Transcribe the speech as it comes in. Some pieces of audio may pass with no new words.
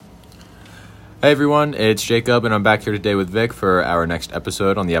Hey everyone, it's Jacob, and I'm back here today with Vic for our next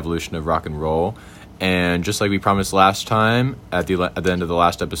episode on the evolution of rock and roll. And just like we promised last time, at the end of the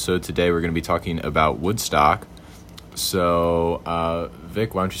last episode, today we're going to be talking about Woodstock. So,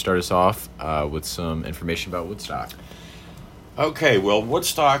 Vic, why don't you start us off with some information about Woodstock? Okay, well,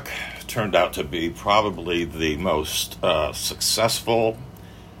 Woodstock turned out to be probably the most successful,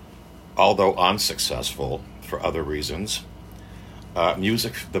 although unsuccessful for other reasons,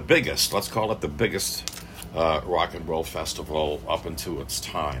 the biggest, let's call it the biggest rock and roll festival up into its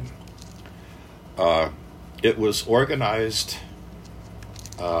time. It was organized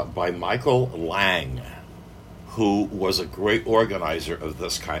by Michael Lang, who was a great organizer of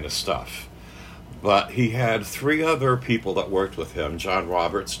this kind of stuff. But he had three other people that worked with him, John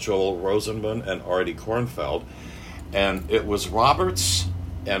Roberts, Joel Rosenman, and Artie Kornfeld. And it was Roberts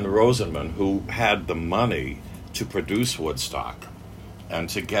and Rosenman who had the money to produce Woodstock and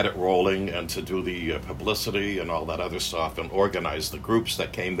to get it rolling and to do the publicity and all that other stuff and organize the groups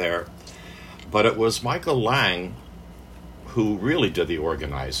that came there. But it was Michael Lang who really did the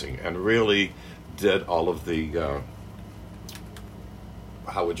organizing and really did all of the,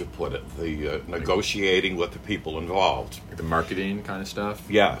 how would you put it, the negotiating with the people involved. The marketing kind of stuff?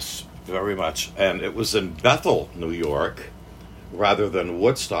 Yes, very much. And it was in Bethel, New York, rather than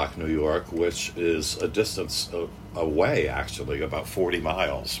Woodstock, New York, which is a distance away, actually, about 40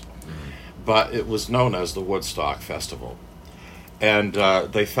 miles. Mm-hmm. But it was known as the Woodstock Festival. And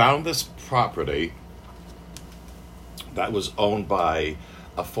they found this property that was owned by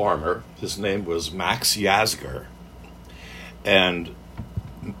a farmer. His name was Max Yasgur. And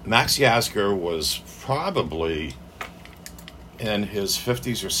Max Yasgur was probably in his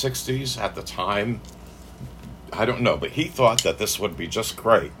 50s or 60s at the time. I don't know, but he thought that this would be just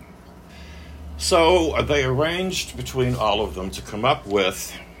great. So they arranged between all of them to come up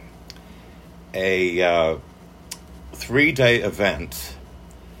with a 3-day event,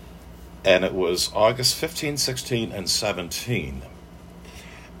 and it was August 15, 16, and 17.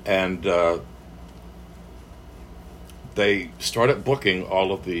 And they started booking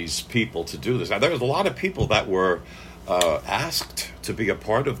all of these people to do this. Now, there was a lot of people that were asked to be a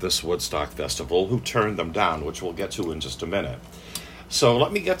part of this Woodstock Festival who turned them down, which we'll get to in just a minute. So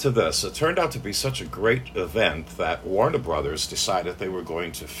let me get to this. It turned out to be such a great event that Warner Brothers decided they were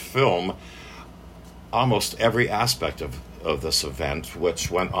going to film almost every aspect of this event,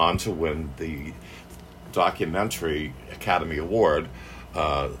 which went on to win the Documentary Academy Award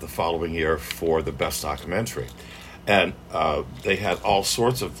the following year for the best documentary. And they had all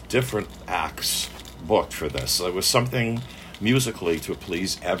sorts of different acts booked for this. So it was something musically to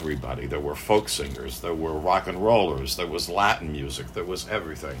please everybody. There were folk singers, there were rock and rollers, there was Latin music, there was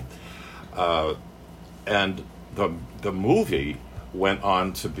everything. And the movie went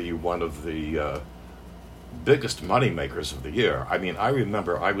on to be one of the biggest money makers of the year. I mean, I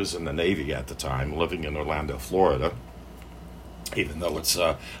remember I was in the Navy at the time, living in Orlando, Florida, even though it's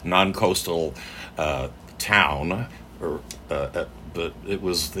a non-coastal town, but it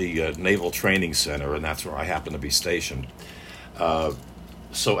was the Naval Training Center, and that's where I happened to be stationed.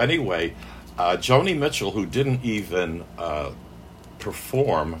 So anyway, Joni Mitchell, who didn't even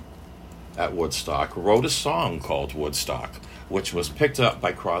perform at Woodstock, wrote a song called Woodstock, which was picked up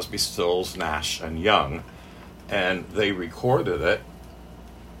by Crosby, Stills, Nash, and Young, and they recorded it,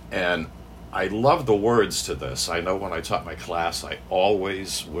 and I love the words to this. I know when I taught my class, I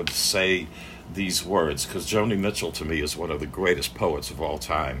always would say these words, because Joni Mitchell to me is one of the greatest poets of all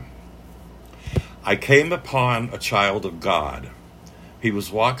time. I came upon a child of God. He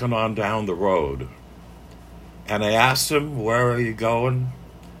was walking on down the road, and I asked him, "Where are you going?"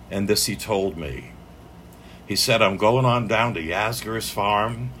 And this he told me. He said, "I'm going on down to Yasgur's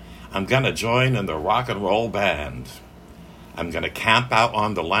farm. I'm going to join in the rock and roll band. I'm going to camp out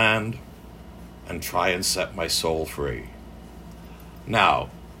on the land and try and set my soul free." Now,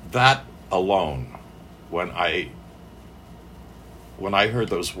 that alone, when I heard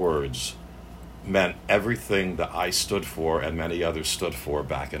those words, meant everything that I stood for and many others stood for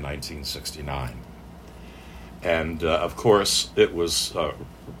back in 1969. And of course, it was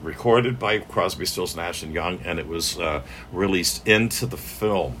recorded by Crosby, Stills, Nash and Young, and it was released into the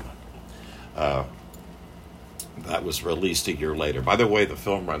film. That was released a year later. By the way, the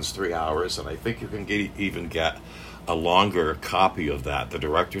film runs 3 hours, and I think you can even get a longer copy of that, the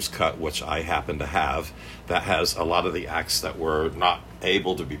director's cut, which I happen to have, that has a lot of the acts that were not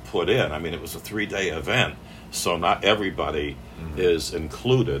able to be put in. I mean, it was a 3-day event, so not everybody is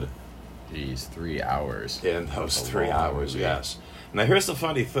included. Geez, 3 hours. In those 3 hours, yes. Now, here's the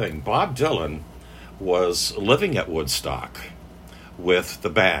funny thing. Bob Dylan was living at Woodstock with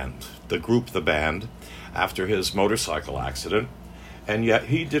the band. the group, the band, after his motorcycle accident, and yet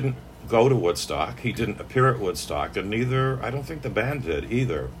he didn't go to Woodstock. He didn't appear at Woodstock, and neither, I don't think the band did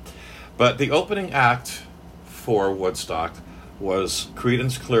either. But the opening act for Woodstock was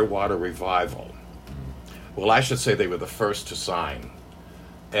Creedence Clearwater Revival. Well, I should say they were the first to sign.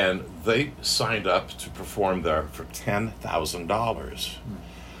 And they signed up to perform there for $10,000.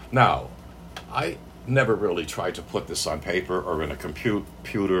 Now, I never really tried to put this on paper or in a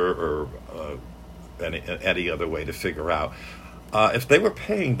computer or any other way to figure out. If they were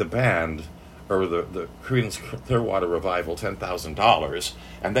paying the band or the Creedence Clearwater Revival $10,000,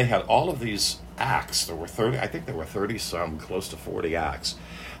 and they had all of these acts, there were 30, I think there were 30 some, close to 40 acts,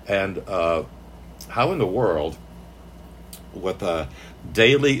 and how in the world, with a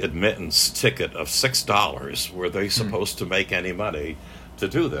daily admittance ticket of $6, were they supposed to make any money to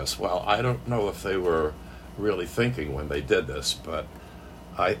do this? Well, I don't know if they were really thinking when they did this, but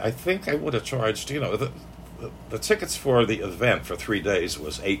I think I would have charged, the tickets for the event for 3 days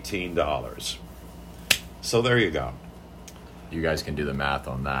was $18. So there you go. You guys can do the math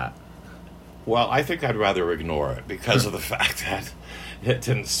on that. Well, I think I'd rather ignore it because of the fact that it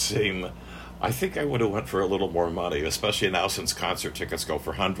didn't seem... I think I would have went for a little more money, especially now since concert tickets go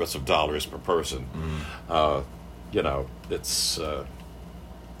for hundreds of dollars per person. It's...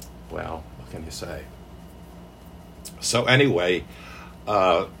 well, what can you say? So anyway...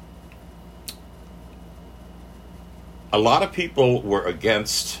 a lot of people were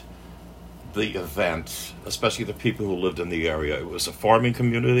against the event, especially the people who lived in the area. It was a farming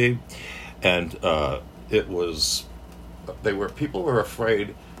community, and people were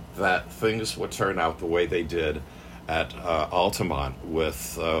afraid that things would turn out the way they did at Altamont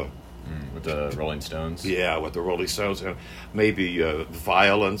with the Rolling Stones. Yeah, with the Rolling Stones, and maybe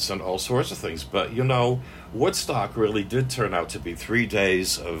violence and all sorts of things. But Woodstock really did turn out to be 3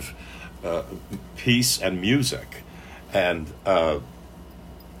 days of peace and music. And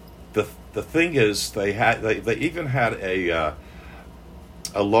the thing is, they even had a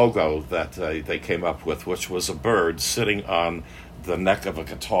logo that they came up with, which was a bird sitting on the neck of a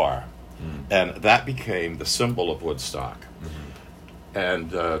guitar, and that became the symbol of Woodstock.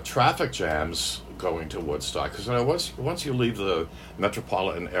 And traffic jams going to Woodstock, because once you leave the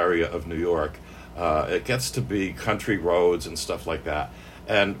metropolitan area of New York, it gets to be country roads and stuff like that.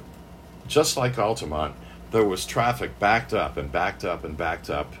 And just like Altamont, there was traffic backed up and backed up and backed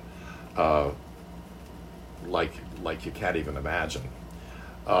up, like you can't even imagine.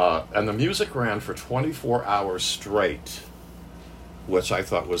 And the music ran for 24 hours straight, which I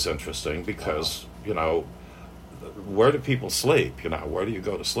thought was interesting because, where do people sleep? Where do you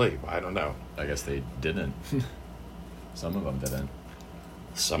go to sleep? I don't know. I guess they didn't. Some of them didn't.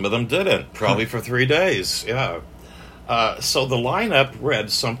 Some of them didn't, probably for 3 days, yeah. So the lineup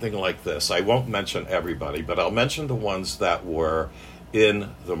read something like this. I won't mention everybody, but I'll mention the ones that were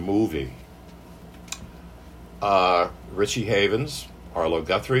in the movie. Richie Havens, Arlo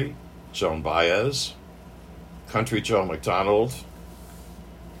Guthrie, Joan Baez, Country Joe McDonald,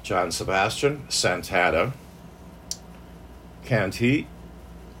 John Sebastian, Santana, Canned Heat,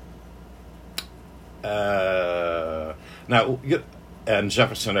 and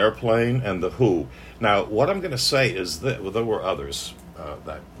Jefferson Airplane, and The Who. Now, what I'm going to say is that there were others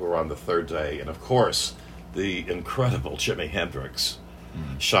that were on the third day, and of course, the incredible Jimi Hendrix,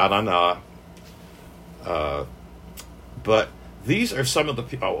 Sha-Na-Na. But these are some of the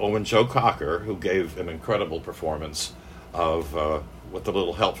people. Oh, and Joe Cocker, who gave an incredible performance of With a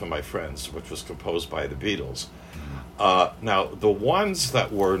Little Help from My Friends, which was composed by the Beatles. Now, the ones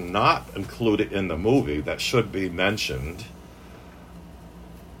that were not included in the movie that should be mentioned,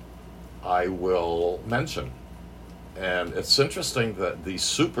 I will mention. And it's interesting that these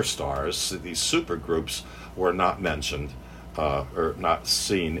superstars, these supergroups, were not mentioned or not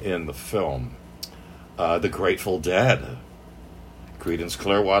seen in the film. The Grateful Dead, Creedence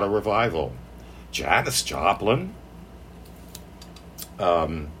Clearwater Revival, Janis Joplin.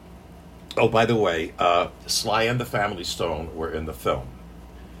 By the way, Sly and the Family Stone were in the film.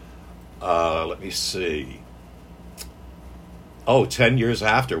 Let me see. 10 Years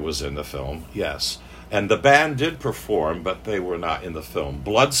After was in the film, yes. And the band did perform, but they were not in the film.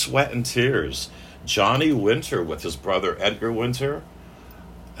 Blood, Sweat, and Tears. Johnny Winter with his brother Edgar Winter.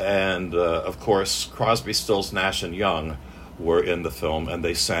 And, of course, Crosby, Stills, Nash and Young were in the film, and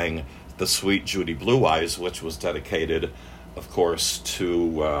they sang The Sweet Judy Blue Eyes, which was dedicated, of course,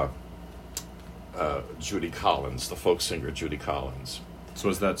 to Judy Collins, the folk singer Judy Collins. So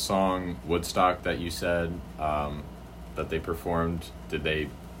was that song Woodstock that you said that they performed, did they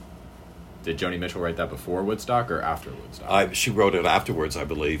Did Joni Mitchell write that before Woodstock or after Woodstock? She wrote it afterwards, I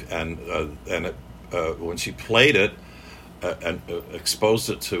believe, and when she played it and exposed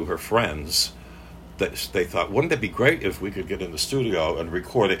it to her friends, they thought, wouldn't it be great if we could get in the studio and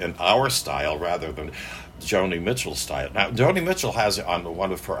record it in our style rather than Joni Mitchell's style. Now, Joni Mitchell has it on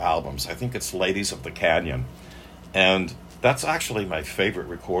one of her albums. I think it's Ladies of the Canyon. And that's actually my favorite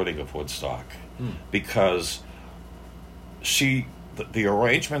recording of Woodstock because the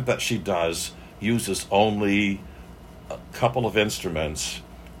arrangement that she does uses only a couple of instruments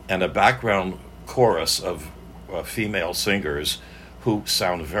and a background chorus of female singers who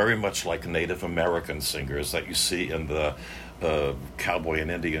sound very much like Native American singers that you see in the cowboy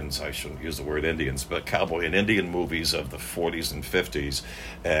and Indians, I shouldn't use the word Indians, but cowboy and Indian movies of the 40s and 50s.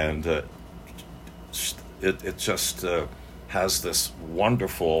 And it just has this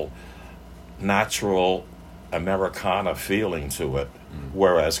wonderful, natural Americana feeling to it,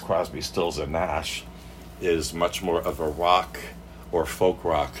 whereas Crosby, Stills and Nash is much more of a rock or folk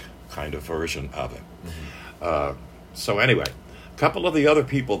rock kind of version of it. So anyway, a couple of the other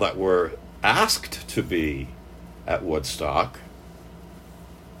people that were asked to be at Woodstock,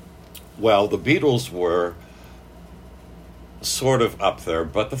 well, the Beatles were sort of up there,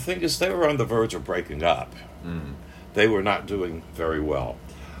 but the thing is they were on the verge of breaking up. They were not doing very well.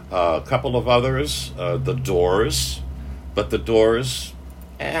 A couple of others, the Doors, but the Doors,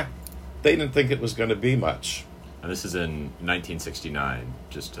 they didn't think it was going to be much. And this is in 1969,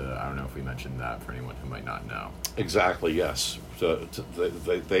 just to, I don't know if we mentioned that for anyone who might not know. Exactly, yes.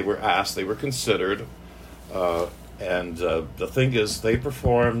 They were asked, they were considered, and the thing is they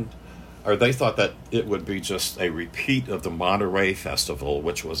performed, or they thought that it would be just a repeat of the Monterey Festival,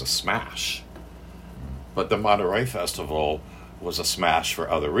 which was a smash. But the Monterey Festival was a smash for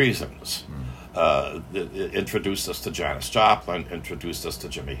other reasons. It introduced us to Janis Joplin, introduced us to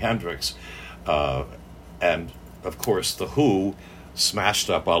Jimi Hendrix, and of course the Who smashed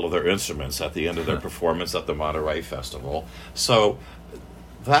up all of their instruments at the end of their performance at the Monterey Festival. So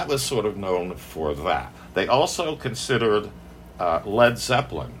that was sort of known for that. They also considered Led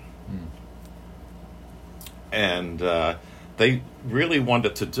Zeppelin. And they really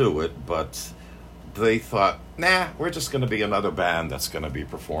wanted to do it, but they thought, nah, we're just going to be another band that's going to be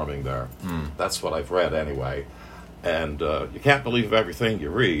performing there. That's what I've read anyway. And you can't believe everything you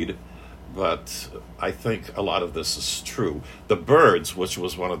read, but I think a lot of this is true. The Byrds, which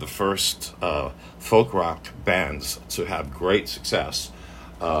was one of the first folk rock bands to have great success,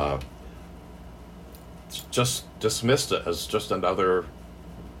 just dismissed it as just another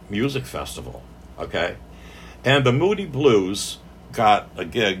music festival, okay? And the Moody Blues got a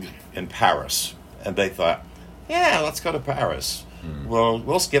gig in Paris, and they thought, yeah, let's go to Paris. Well,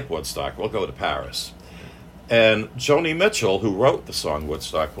 we'll skip Woodstock. We'll go to Paris. And Joni Mitchell, who wrote the song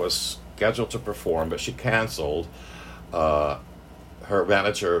Woodstock, was scheduled to perform, but she canceled. Her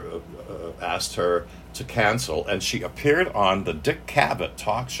manager asked her to cancel, and she appeared on the Dick Cavett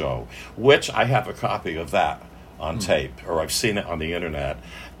talk show, which I have a copy of that on tape, or I've seen it on the internet.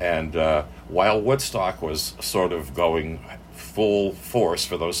 And while Woodstock was sort of going full force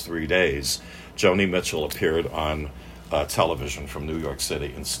for those 3 days, Joni Mitchell appeared on television from New York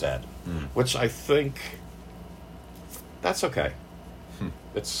City instead, which I think that's okay.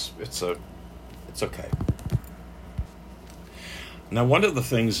 It's okay. Now, one of the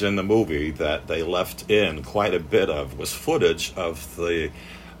things in the movie that they left in quite a bit of was footage of the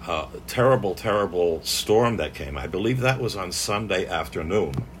terrible, terrible storm that came. I believe that was on Sunday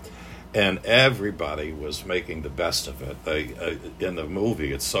afternoon. And everybody was making the best of it. In the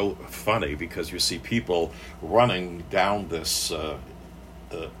movie, it's so funny because you see people running down this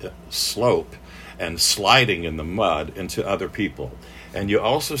slope and sliding in the mud into other people. And you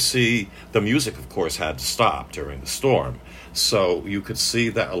also see the music, of course, had to stop during the storm. So you could see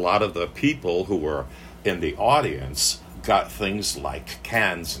that a lot of the people who were in the audience got things like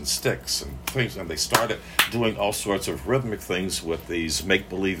cans and sticks and things, and they started doing all sorts of rhythmic things with these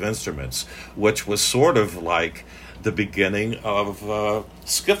make-believe instruments, which was sort of like the beginning of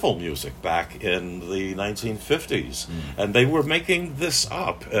skiffle music back in the 1950s. And they were making this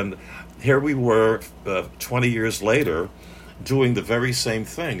up, and here we were 20 years later doing the very same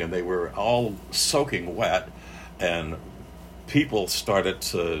thing, and they were all soaking wet, and people started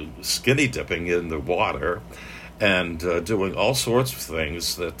skinny dipping in the water and doing all sorts of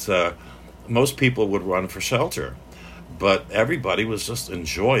things that most people would run for shelter. But everybody was just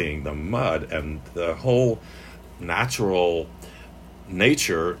enjoying the mud and the whole natural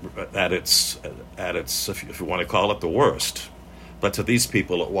nature at its if you want to call it the worst. But to these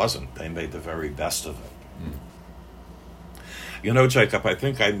people it wasn't. They made the very best of it. You know, Jacob, I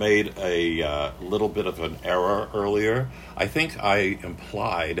think I made a little bit of an error earlier. I think I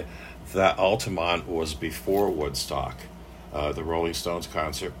implied that Altamont was before Woodstock, the Rolling Stones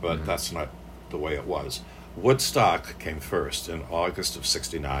concert, but that's not the way it was. Woodstock came first in August of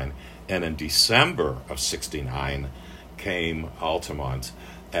 69, and in December of 69 came Altamont.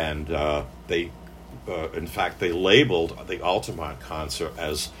 And in fact, they labeled the Altamont concert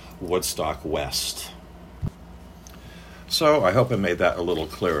as Woodstock West. So I hope I made that a little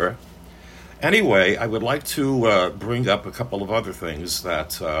clearer. Anyway, I would like to bring up a couple of other things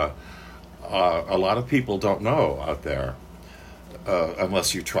that a lot of people don't know out there,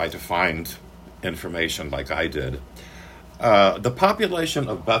 unless you try to find information like I did. The population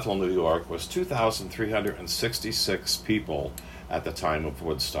of Bethel, New York was 2,366 people at the time of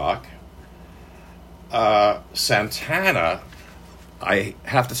Woodstock. Santana, I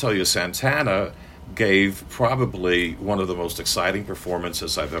have to tell you, Santana gave probably one of the most exciting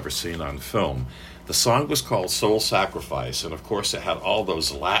performances I've ever seen on film. The song was called Soul Sacrifice, and of course it had all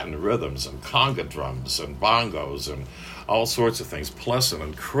those Latin rhythms and conga drums and bongos and all sorts of things, plus an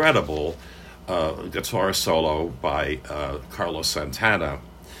incredible guitar solo by Carlos Santana.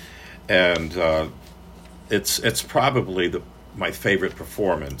 And it's probably my favorite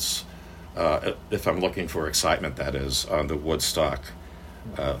performance, if I'm looking for excitement, that is, on the Woodstock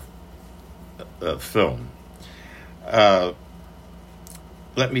film.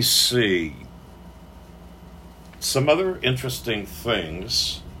 Let me see. Some other interesting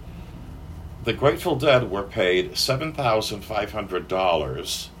things. The Grateful Dead were paid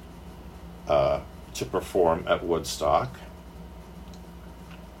 $7,500 to perform at Woodstock.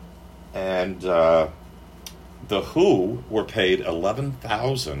 And The Who were paid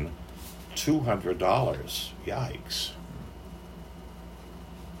 $11,200. Yikes.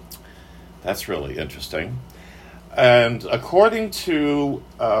 That's really interesting. And according to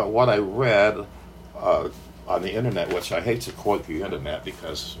what I read on the internet, which I hate to quote the internet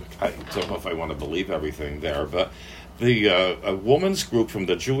because I don't know if I want to believe everything there, but a woman's group from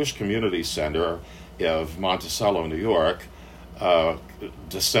the Jewish Community Center of Monticello, New York,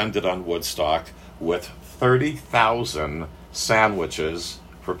 descended on Woodstock with 30,000 sandwiches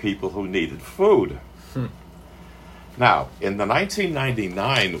for people who needed food. Now, in the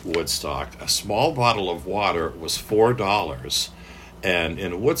 1999 Woodstock, a small bottle of water was $4, and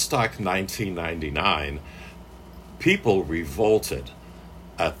in Woodstock 1999, people revolted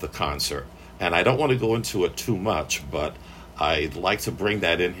at the concert. And I don't want to go into it too much, but I'd like to bring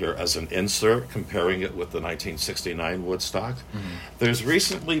that in here as an insert, comparing it with the 1969 Woodstock. There's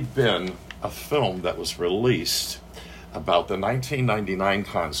recently been a film that was released about the 1999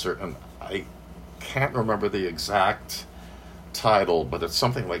 concert, and I can't remember the exact title, but it's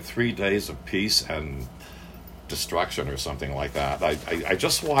something like 3 Days of Peace and Destruction or something like that. I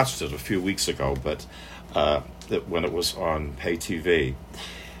just watched it a few weeks ago, but when it was on pay TV.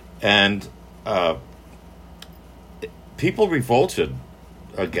 And people revolted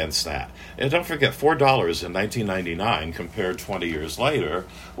against that. And don't forget, $4 in 1999 compared 20 years later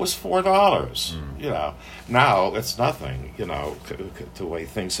was $4. You know, now it's nothing, you know, the way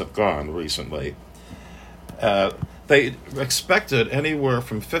things have gone recently. They expected anywhere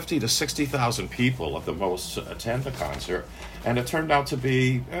from 50 to 60,000 people at the most to attend the concert, and it turned out to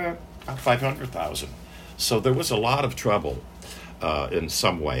be about 500,000. So there was a lot of trouble in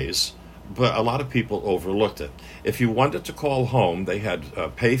some ways, but a lot of people overlooked it. If you wanted to call home, they had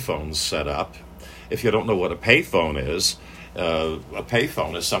payphones set up. If you don't know what a payphone is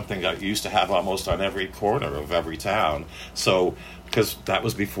something that you used to have almost on every corner of every town. So, because that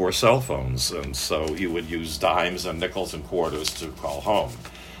was before cell phones, and so you would use dimes and nickels and quarters to call home.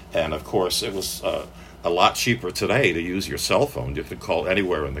 And of course, it was a lot cheaper today to use your cell phone. You could call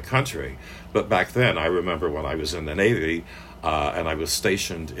anywhere in the country. But back then, I remember when I was in the Navy and I was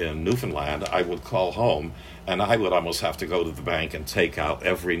stationed in Newfoundland, I would call home, and I would almost have to go to the bank and take out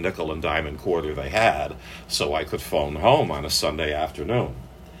every nickel and dime and quarter they had so I could phone home on a Sunday afternoon.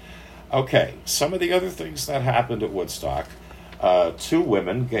 Okay, some of the other things that happened at Woodstock. 2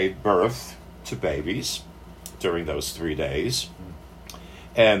 women gave birth to babies during those 3 days.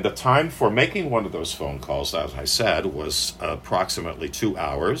 And the time for making one of those phone calls, as I said, was approximately 2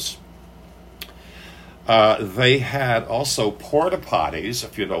 hours. They had also porta potties,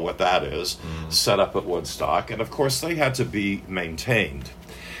 if you know what that is, set up at Woodstock. And of course, they had to be maintained.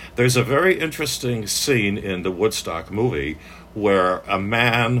 There's a very interesting scene in the Woodstock movie where a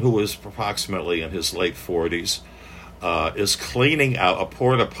man who is approximately in his late 40s is cleaning out a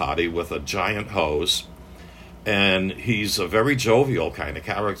porta potty with a giant hose. And he's a very jovial kind of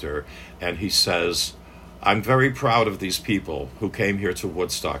character. And he says, I'm very proud of these people who came here to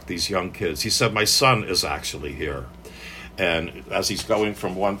Woodstock, these young kids. He said, my son is actually here. And as he's going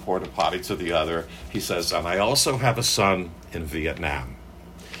from one porta potty to the other, he says, and I also have a son in Vietnam.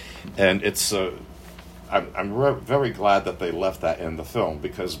 And it's, very glad that they left that in the film,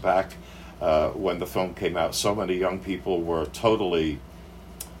 because back when the film came out, so many young people were totally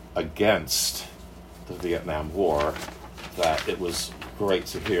against the Vietnam War that it was great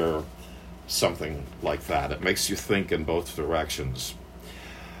to hear something like that. It makes you think in both directions.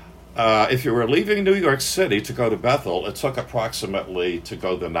 If you were leaving New York City to go to Bethel, it took approximately, to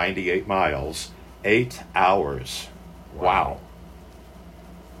go the 98 miles, 8 hours. Wow.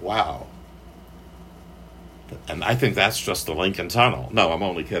 And I think that's just the Lincoln Tunnel. No, I'm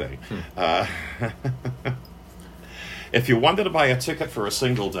only kidding. If you wanted to buy a ticket for a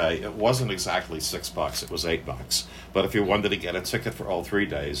single day, it wasn't exactly $6, it was $8. But if you wanted to get a ticket for all 3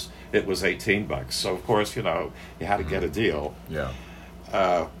 days, it was $18. So, of course, you had to get a deal. Yeah.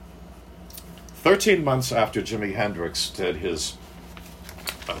 13 months after Jimi Hendrix did his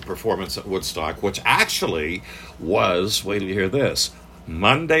performance at Woodstock, which actually was, wait till you hear this,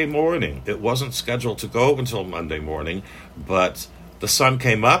 Monday morning. It wasn't scheduled to go until Monday morning, but the sun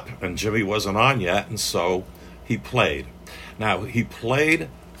came up and Jimmy wasn't on yet, and so he played. Now, he played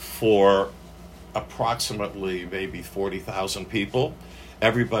for approximately maybe 40,000 people.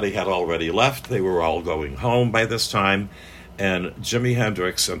 Everybody had already left. They were all going home by this time. And Jimi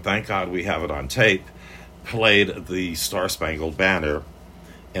Hendrix, and thank God we have it on tape, played the Star-Spangled Banner,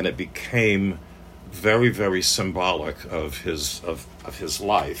 and it became very, very symbolic of his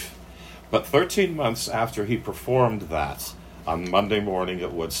life. But 13 months after he performed that on Monday morning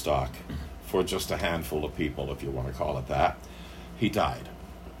at Woodstock, for just a handful of people, if you want to call it that, he died.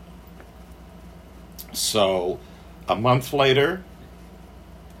 So, a month later,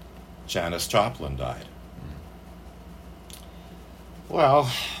 Janis Joplin died.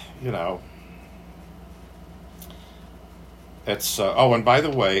 Well, it's... and by the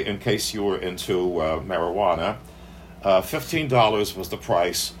way, in case you were into marijuana, $15 was the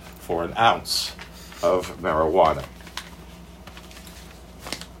price for an ounce of marijuana.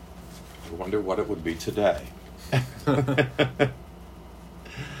 I wonder what it would be today.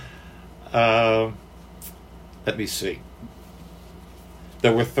 Let me see.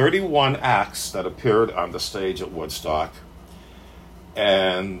 There were 31 acts that appeared on the stage at Woodstock.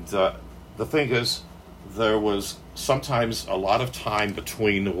 And the thing is, there was sometimes a lot of time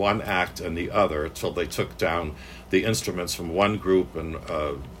between one act and the other till they took down the instruments from one group and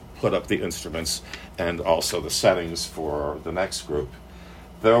put up the instruments and also the settings for the next group.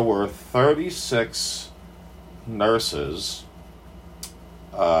 There were 36 nurses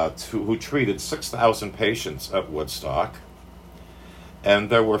who treated 6,000 patients at Woodstock, and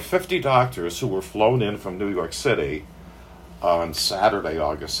there were 50 doctors who were flown in from New York City on Saturday,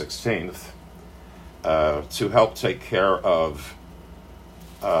 August 16th, to help take care of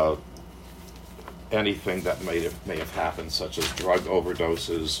anything that may have happened, such as drug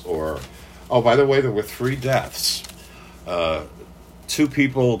overdoses or... Oh, by the way, there were 3 deaths. 2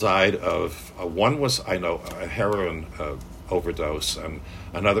 people died of... one was, I know, a heroin overdose, and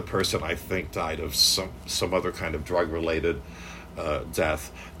another person, I think, died of some other kind of drug-related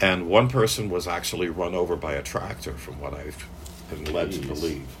death. And one person was actually run over by a tractor, from what I've been led to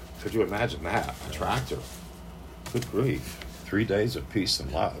believe. Could you imagine that? A tractor. Good grief. 3 days of peace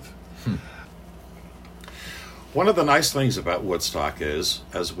and love. One of the nice things about Woodstock is,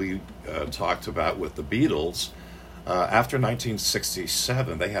 as we talked about with the Beatles, after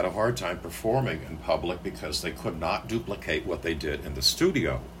 1967, they had a hard time performing in public because they could not duplicate what they did in the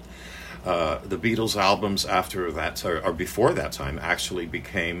studio. The Beatles' albums after that, or before that time, actually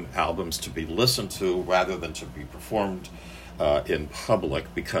became albums to be listened to rather than to be performed in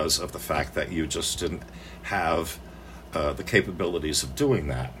public, because of the fact that you just didn't have the capabilities of doing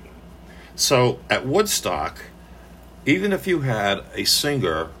that. So at Woodstock, even if you had a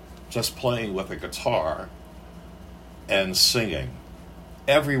singer just playing with a guitar and singing,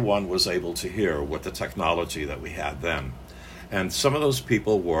 everyone was able to hear with the technology that we had then. And some of those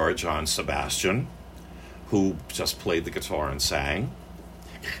people were John Sebastian, who just played the guitar and sang,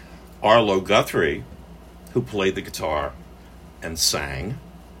 Arlo Guthrie, who played the guitar and sang,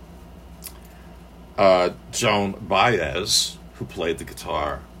 Joan Baez, who played the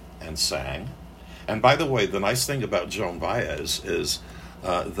guitar and sang. And by the way, the nice thing about Joan Baez is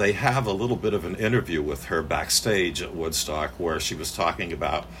they have a little bit of an interview with her backstage at Woodstock where she was talking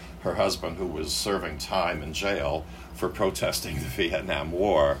about her husband, who was serving time in jail for protesting the Vietnam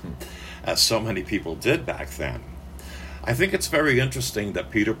War, as so many people did back then. I think it's very interesting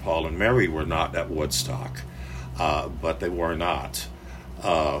that Peter, Paul, and Mary were not at Woodstock, but they were not.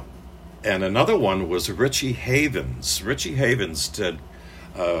 And another one was Richie Havens. Richie Havens did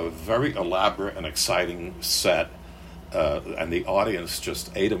a very elaborate and exciting set, and the audience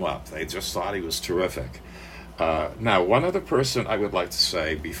just ate him up. They just thought he was terrific. Now, one other person I would like to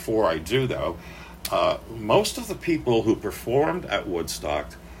say before I do, though, most of the people who performed at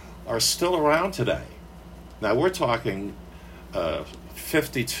Woodstock are still around today. Now, we're talking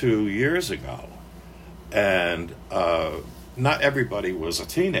 52 years ago, and not everybody was a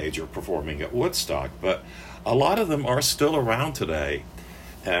teenager performing at Woodstock, but a lot of them are still around today,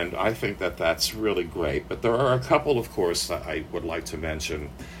 and I think that that's really great. But there are a couple, of course, that I would like to mention,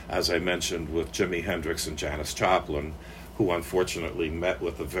 as I mentioned with Jimi Hendrix and Janis Joplin, who unfortunately met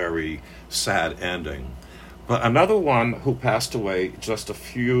with a very sad ending. But another one who passed away just a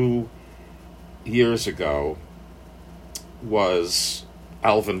few years ago was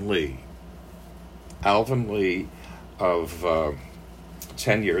Alvin Lee. Alvin Lee of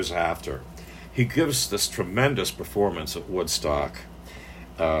 10 years after. He gives this tremendous performance at Woodstock.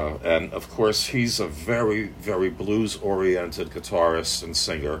 And of course, he's a very, very blues-oriented guitarist and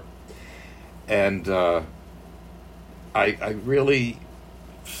singer. And I really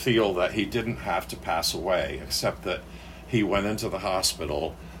feel that he didn't have to pass away, except that he went into the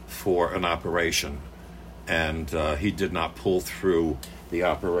hospital for an operation, and he did not pull through the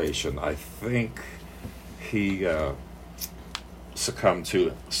operation. I think he succumbed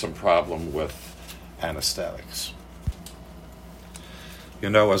to some problem with anesthetics. You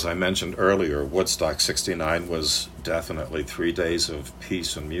know, as I mentioned earlier, Woodstock 69 was definitely 3 days of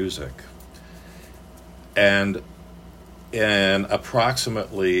peace and music. And in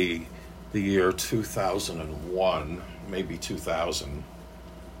approximately the year 2001, maybe 2000,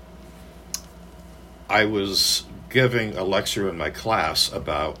 I was giving a lecture in my class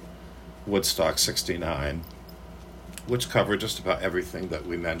about Woodstock 69, which covered just about everything that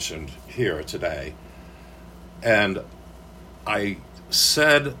we mentioned here today. And I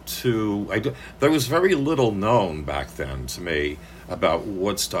said there was very little known back then to me about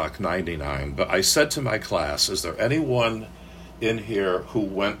Woodstock 99, but I said to my class, is there anyone in here who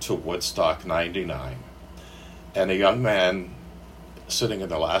went to Woodstock 99? And a young man sitting in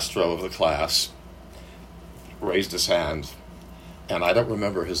the last row of the class raised his hand, and I don't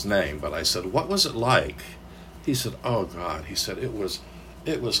remember his name, but I said, what was it like? He said, oh God, he said, it was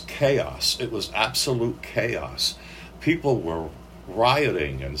chaos. It was absolute chaos. People were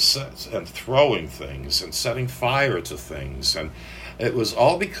rioting and throwing things and setting fire to things, and it was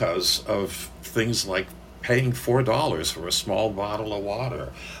all because of things like paying $4 for a small bottle of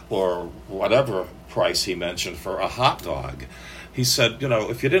water, or whatever price he mentioned for a hot dog. He said,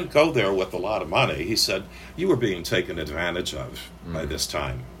 if you didn't go there with a lot of money, he said, you were being taken advantage of by this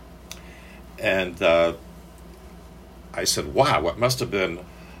time. And I said, wow, it must have been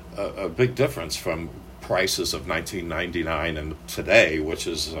a big difference from prices of 1999 and today, which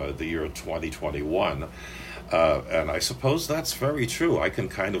is the year 2021. And I suppose that's very true. I can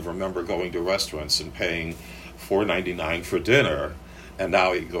kind of remember going to restaurants and paying $4.99 for dinner, and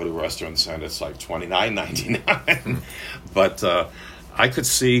now you go to restaurants and it's like $29.99. But I could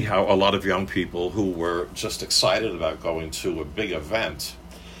see how a lot of young people who were just excited about going to a big event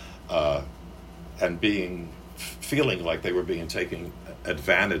and feeling like they were being taken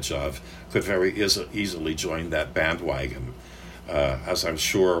advantage of could very easily join that bandwagon, as I'm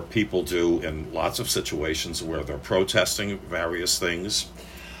sure people do in lots of situations where they're protesting various things.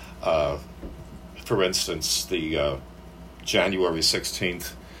 For instance, the January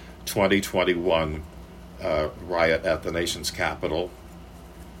 16th, 2021 riot at the nation's capital,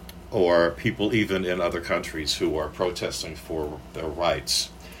 or people even in other countries who are protesting for their rights.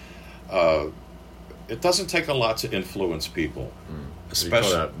 It doesn't take a lot to influence people. Especially,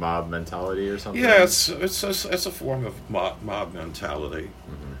 you call that mob mentality or something? Yeah, it's a form of mob mentality.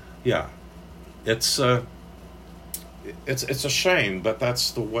 Mm-hmm. Yeah, it's a shame, but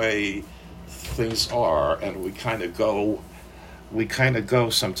that's the way things are, and we kind of go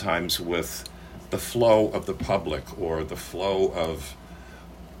sometimes with the flow of the public or the flow of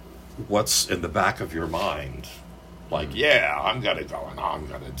what's in the back of your mind. Like, yeah, I'm going to go and I'm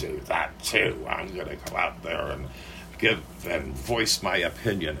going to do that too. I'm going to go out there and give and voice my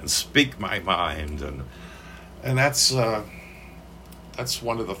opinion and speak my mind. And that's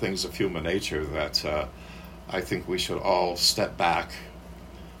one of the things of human nature that I think we should all step back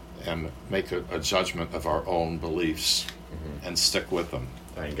and make a judgment of our own beliefs and stick with them.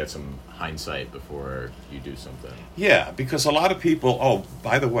 and get some hindsight before you do something. Yeah, because a lot of people. Oh,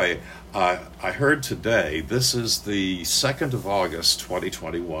 by the way, I heard today. This is the 2nd of August,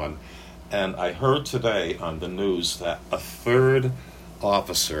 2021, and I heard today on the news that a third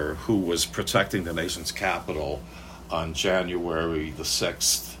officer who was protecting the nation's capital on January the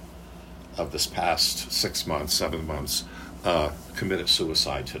 6th of this past 7 months, committed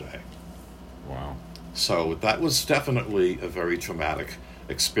suicide today. Wow. So that was definitely a very traumatic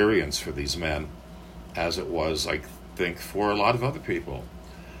experience for these men, as it was, I think, for a lot of other people.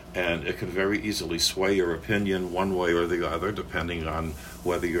 And it can very easily sway your opinion one way or the other, depending on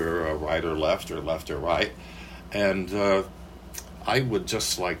whether you're right or left or right. And I would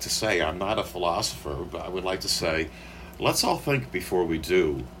just like to say, I'm not a philosopher, but I would like to say, let's all think before we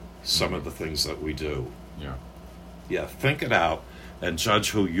do some of the things that we do. Yeah. Yeah, think it out and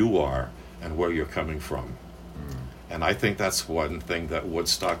judge who you are and where you're coming from. And I think that's one thing that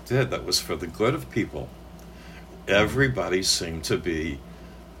Woodstock did that was for the good of people. Everybody seemed to be,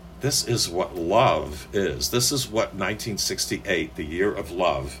 this is what love is. This is what 1968, the year of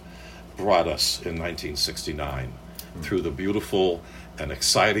love, brought us in 1969 through the beautiful and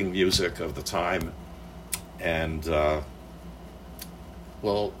exciting music of the time. And,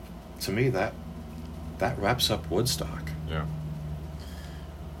 well, to me, that wraps up Woodstock. Yeah.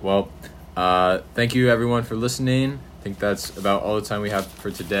 Well, thank you everyone for listening. I think that's about all the time we have for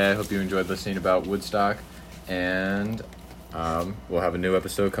today. I hope you enjoyed listening about Woodstock, and we'll have a new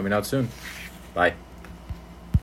episode coming out soon. Bye.